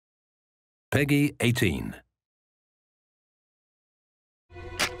Peggy 18.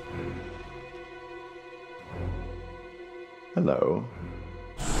 Hello.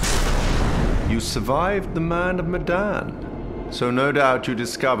 You survived the Man of Medan, so no doubt you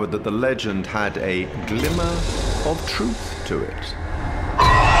discovered that the legend had a glimmer of truth to it.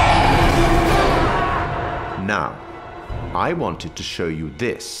 Now, I wanted to show you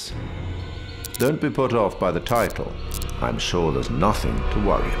this. Don't be put off by the title. I'm sure there's nothing to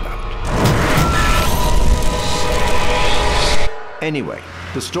worry about. Anyway,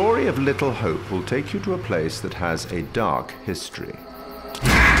 the story of Little Hope will take you to a place that has a dark history.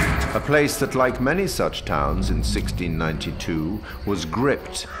 A place that, like many such towns in 1692, was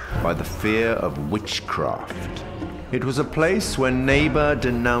gripped by the fear of witchcraft. It was a place where neighbor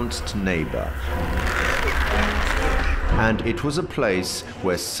denounced neighbor. And it was a place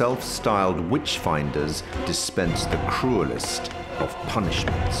where self-styled witch-finders dispensed the cruelest of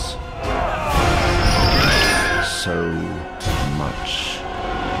punishments. So much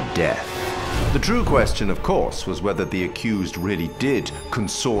death. The true question, of course, was whether the accused really did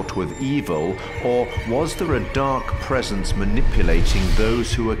consort with evil, or was there a dark presence manipulating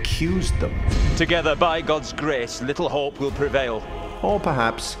those who accused them? Together, by God's grace, Little Hope will prevail. Or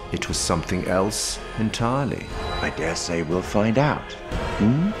perhaps it was something else entirely. I dare say we'll find out.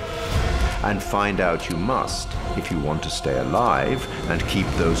 And find out you must if you want to stay alive and keep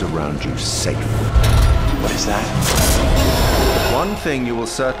those around you safe. What is that? One thing you will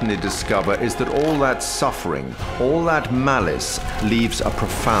certainly discover is that all that suffering, all that malice, leaves a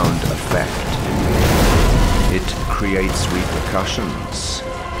profound effect. It creates repercussions.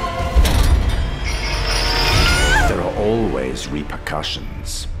 There are always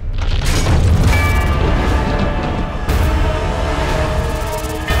repercussions.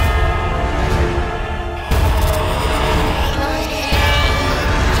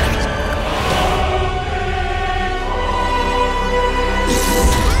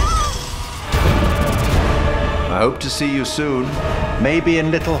 I hope to see you soon. Maybe in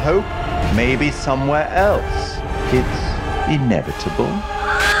Little Hope, maybe somewhere else. It's inevitable.